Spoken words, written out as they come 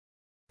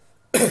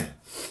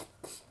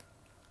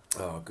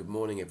Oh, good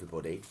morning,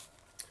 everybody.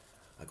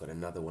 I got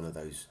another one of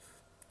those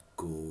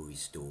gory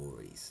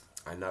stories.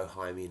 I know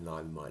Jaime and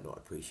Lime might not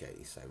appreciate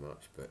these so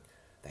much, but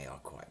they are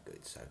quite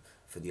good. So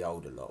for the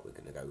older lot, we're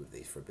going to go with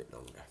these for a bit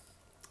longer.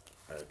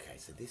 Okay,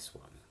 so this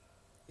one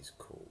is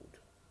called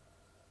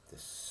the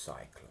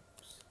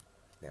Cyclops.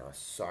 Now, a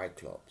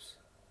Cyclops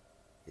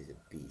is a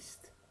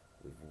beast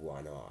with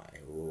one eye.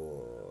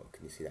 Oh,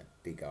 can you see that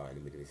big eye in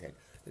the middle of his head?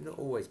 They're not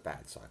always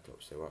bad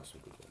Cyclops. There are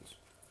some good ones.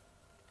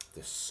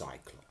 The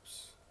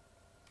Cyclops.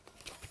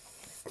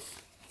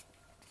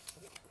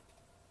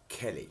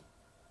 Kelly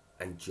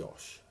and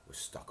Josh were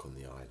stuck on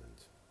the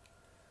island.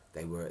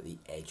 They were at the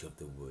edge of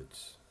the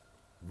woods.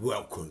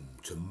 "Welcome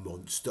to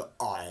Monster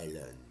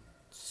Island,"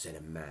 said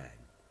a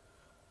man.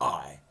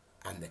 "I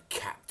am the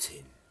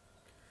captain.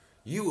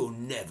 You will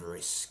never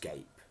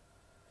escape."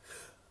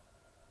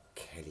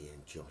 Kelly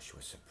and Josh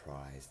were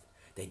surprised.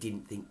 They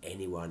didn't think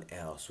anyone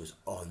else was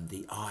on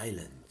the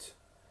island.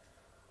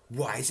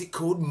 "Why is it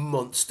called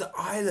Monster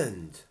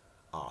Island?"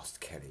 asked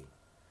Kelly.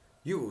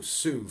 "You will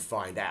soon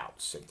find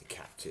out," said the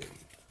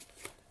captain.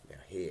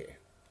 Now here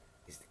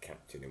is the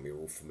captain, and we're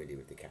all familiar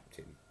with the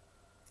captain.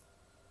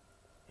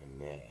 And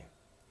there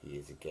he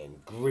is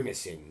again,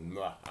 grimacing.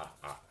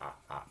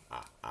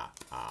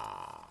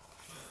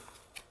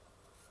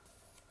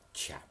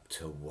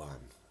 Chapter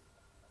 1.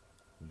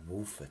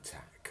 Wolf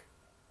Attack.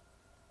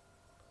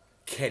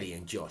 Kelly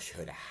and Josh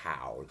heard a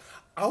howl.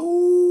 "Oh!"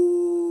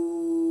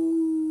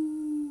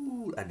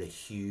 And a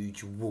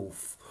huge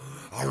wolf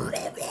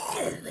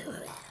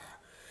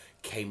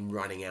came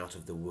running out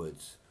of the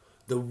woods.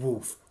 The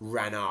wolf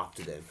ran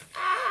after them.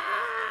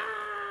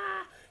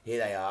 Ah! Here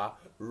they are,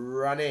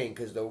 running,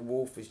 because the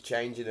wolf is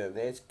changing them.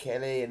 There's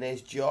Kelly and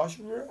there's Josh.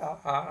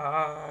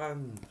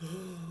 Run!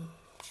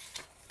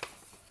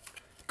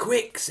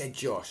 "Quick," said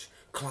Josh,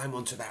 "climb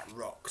onto that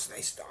rock." So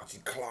they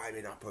started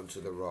climbing up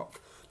onto the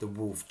rock. The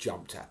wolf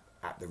jumped at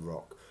the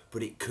rock,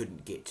 but it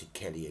couldn't get to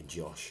Kelly and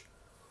Josh.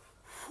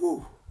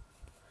 Whew!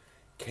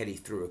 Kelly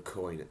threw a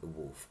coin at the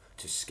wolf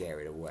to scare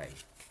it away.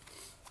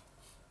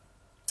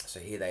 So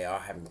here they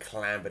are, having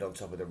clambered on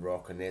top of the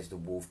rock, and there's the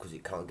wolf because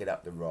it can't get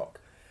up the rock.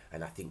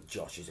 And I think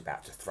Josh is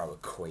about to throw a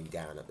coin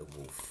down at the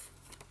wolf.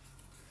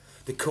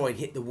 The coin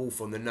hit the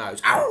wolf on the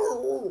nose.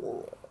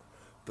 Ow!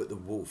 But the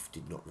wolf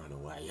did not run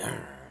away.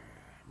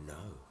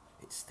 No,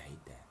 it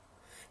stayed there.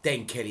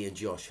 Then Kelly and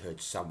Josh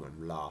heard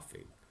someone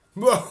laughing.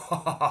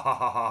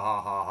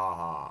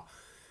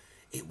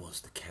 It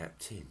was the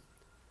captain.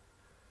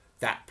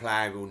 "That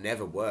plan will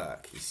never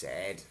work," he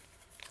said.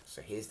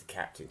 So here's the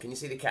captain. Can you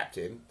see the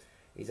captain?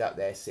 He's up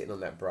there sitting on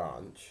that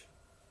branch.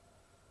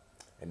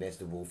 And there's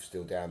the wolf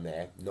still down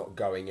there, not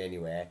going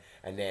anywhere.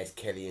 And there's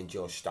Kelly and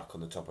Josh stuck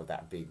on the top of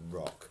that big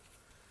rock.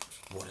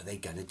 What are they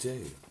going to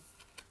do?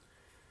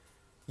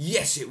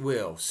 "Yes, it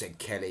will," said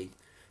Kelly.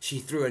 She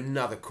threw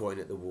another coin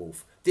at the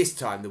wolf. This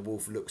time the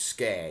wolf looked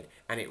scared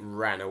and it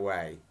ran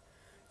away.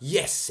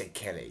 "Yes," said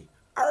Kelly.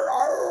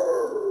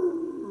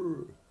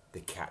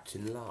 The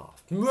captain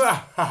laughed.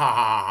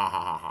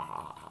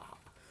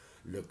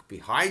 "Look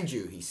behind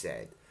you," he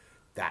said.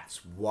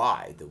 That's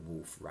why the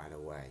wolf ran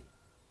away.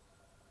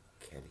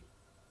 Kelly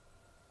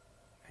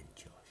and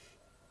Josh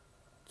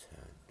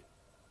turned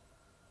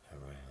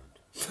around.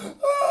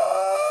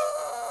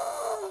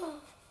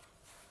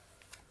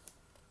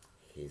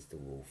 Here's the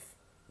wolf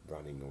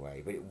running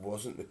away, but it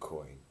wasn't the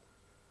coin.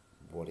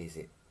 What is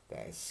it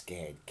that has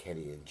scared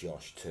Kelly and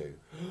Josh too?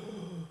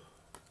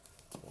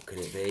 What could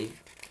it be?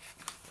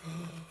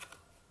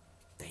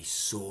 They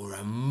saw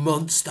a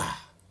monster.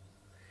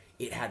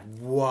 It had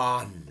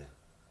one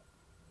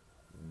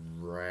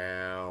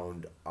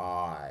round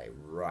eye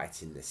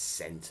right in the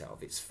center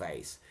of its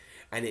face,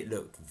 and it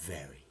looked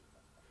very,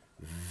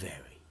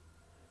 very,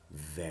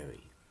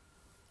 very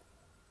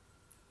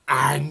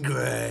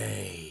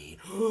angry.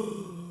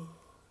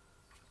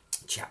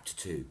 Chapter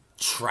 2.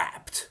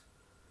 Trapped.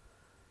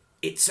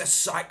 "It's a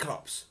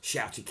Cyclops,"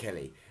 shouted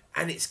Kelly.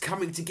 "And it's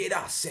coming to get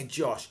us," said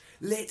Josh.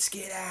 "Let's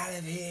get out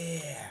of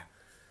here."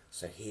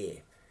 So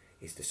here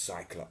is the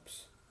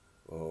Cyclops.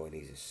 Oh, and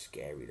he's a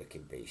scary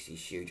looking beast.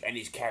 He's huge, and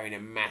he's carrying a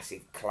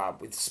massive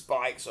club with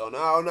spikes on.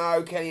 Oh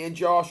no, Kelly and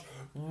Josh,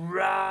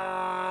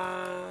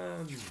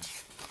 run!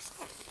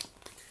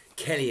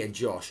 Kelly and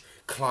Josh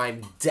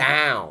climbed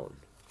down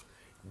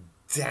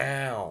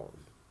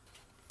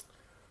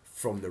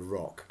from the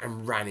rock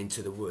and ran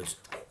into the woods.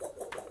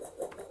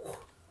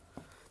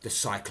 The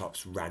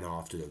Cyclops ran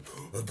after them.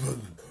 A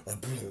boom, a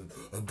boom,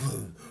 a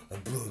boom, a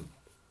boom.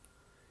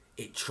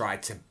 It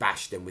tried to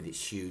bash them with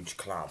its huge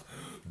club.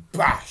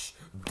 Bash,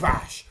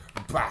 bash,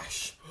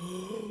 bash.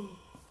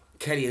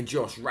 Kelly and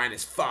Josh ran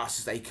as fast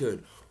as they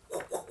could.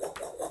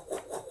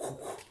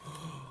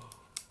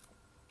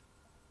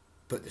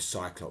 But the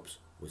Cyclops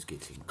was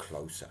getting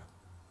closer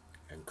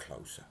and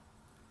closer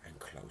and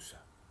closer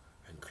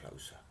and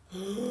closer.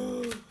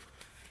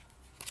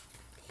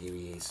 Here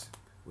he is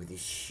with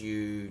his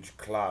huge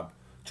club,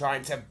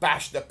 trying to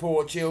bash the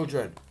poor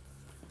children.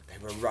 They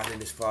were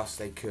running as fast as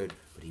they could,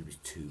 but he was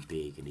too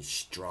big and his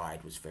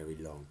stride was very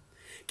long.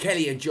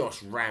 Kelly and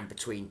Josh ran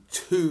between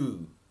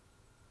two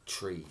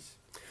trees.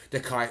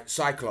 The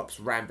Cyclops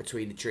ran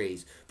between the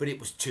trees, but it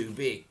was too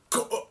big.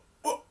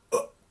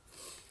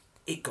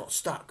 It got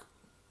stuck.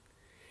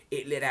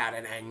 It let out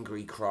an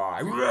angry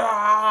cry.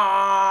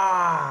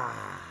 Rah!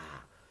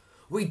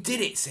 We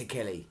did it, said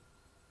Kelly.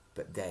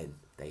 But then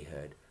they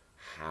heard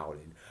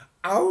howling.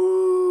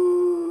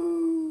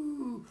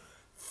 Oh!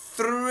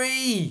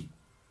 3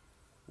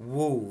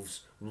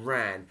 wolves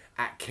ran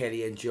at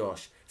Kelly and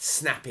Josh,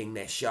 snapping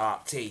their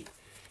sharp teeth.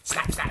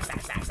 Snap, snap,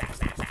 snap, snap, snap,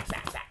 snap, snap,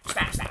 snap,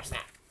 snap, snap,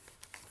 snap.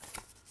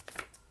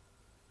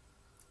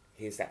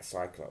 Here's that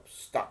Cyclops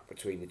stuck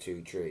between the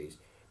 2 trees,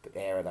 but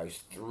there are those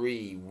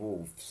 3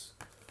 wolves.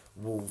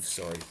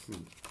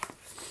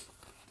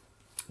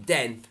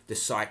 Then the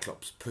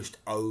Cyclops pushed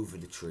over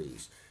the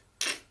trees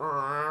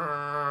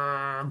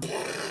and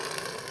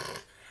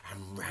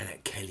ran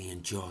at Kelly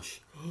and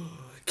Josh.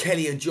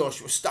 Kelly and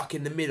Josh were stuck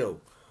in the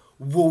middle.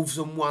 Wolves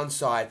on one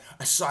side,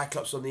 a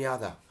Cyclops on the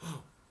other.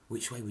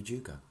 Which way would you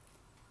go?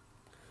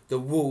 The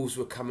wolves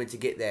were coming to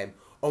get them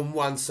on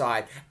one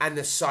side and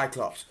the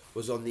Cyclops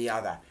was on the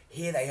other.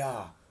 Here they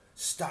are,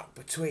 stuck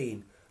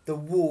between the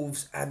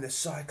wolves and the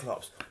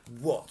Cyclops.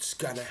 What's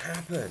gonna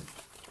happen?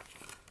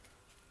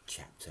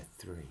 Chapter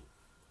 3.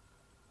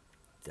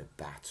 The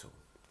battle.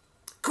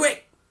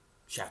 Quick!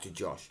 Shouted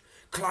Josh.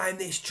 Climb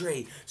this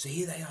tree. So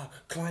here they are,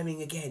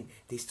 climbing again.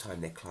 This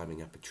time they're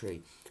climbing up a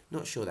tree.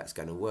 Not sure that's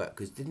going to work,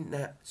 because didn't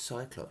that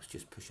Cyclops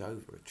just push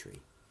over a tree?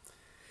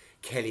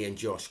 Kelly and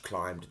Josh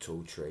climbed a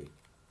tall tree.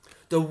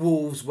 The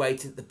wolves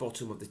waited at the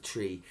bottom of the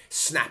tree,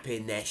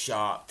 snapping their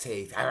sharp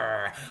teeth.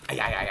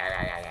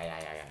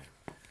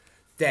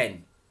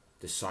 Then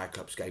the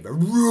Cyclops gave a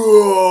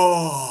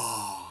roar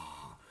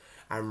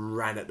and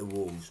ran at the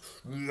wolves.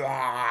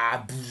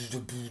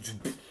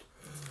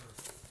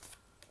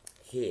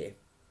 Here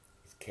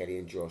is Kelly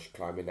and Josh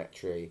climbing that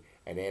tree,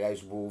 and there are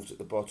those wolves at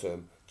the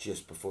bottom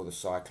just before the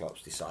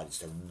Cyclops decides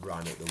to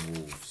run at the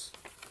wolves.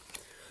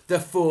 The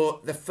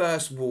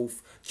first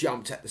wolf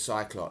jumped at the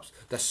Cyclops.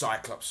 The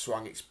Cyclops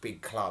swung its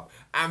big club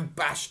and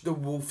bashed the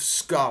wolf's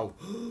skull.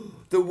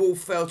 The wolf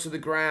fell to the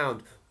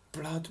ground.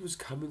 Blood was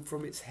coming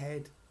from its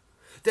head.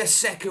 The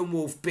second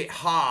wolf bit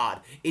hard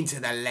into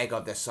the leg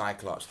of the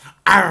Cyclops.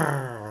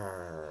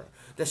 Arrgh!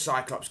 The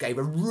Cyclops gave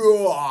a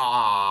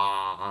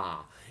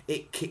roar.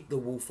 It kicked the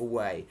wolf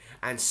away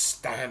and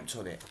stamped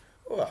on it.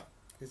 Oh,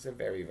 it's a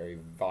very, very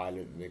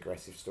violent and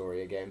aggressive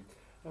story again.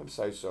 I'm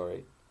so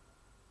sorry.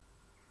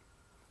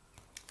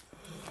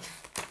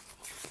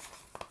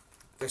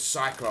 The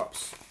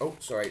Cyclops... Oh,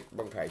 sorry,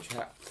 wrong page.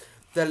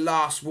 The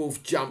last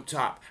wolf jumped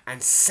up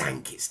and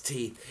sank its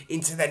teeth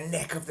into the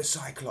neck of the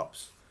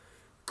Cyclops.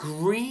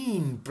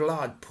 Green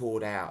blood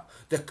poured out.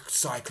 The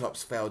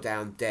Cyclops fell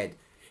down dead.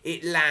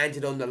 It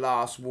landed on the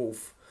last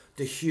wolf.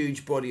 The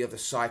huge body of the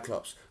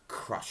Cyclops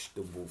crushed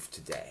the wolf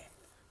to death.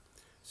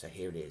 So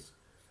here it is.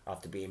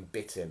 After being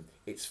bitten,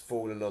 it's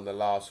fallen on the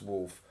last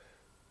wolf.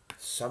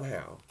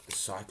 Somehow, the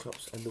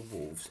Cyclops and the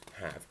wolves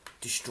have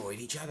destroyed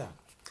each other.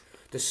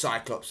 The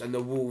Cyclops and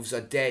the wolves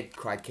are dead,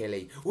 cried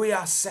Kelly. We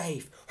are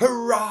safe.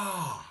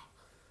 Hurrah!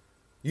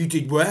 You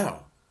did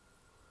well,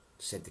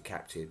 said the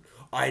captain.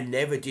 I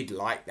never did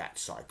like that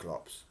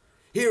Cyclops.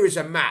 Here is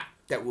a map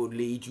that will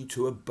lead you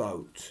to a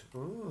boat.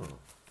 Oh.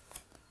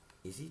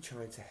 Is he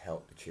trying to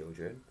help the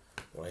children?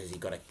 Or has he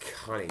got a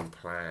cunning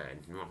plan?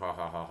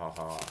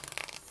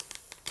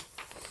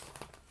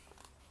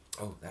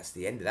 Oh, that's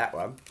the end of that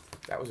one.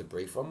 That was a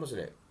brief one,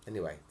 wasn't it?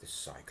 Anyway, the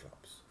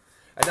Cyclops.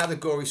 Another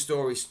gory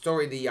story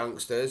of the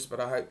youngsters, but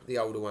I hope the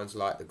older ones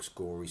like the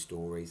gory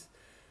stories.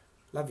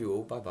 Love you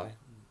all. Bye-bye.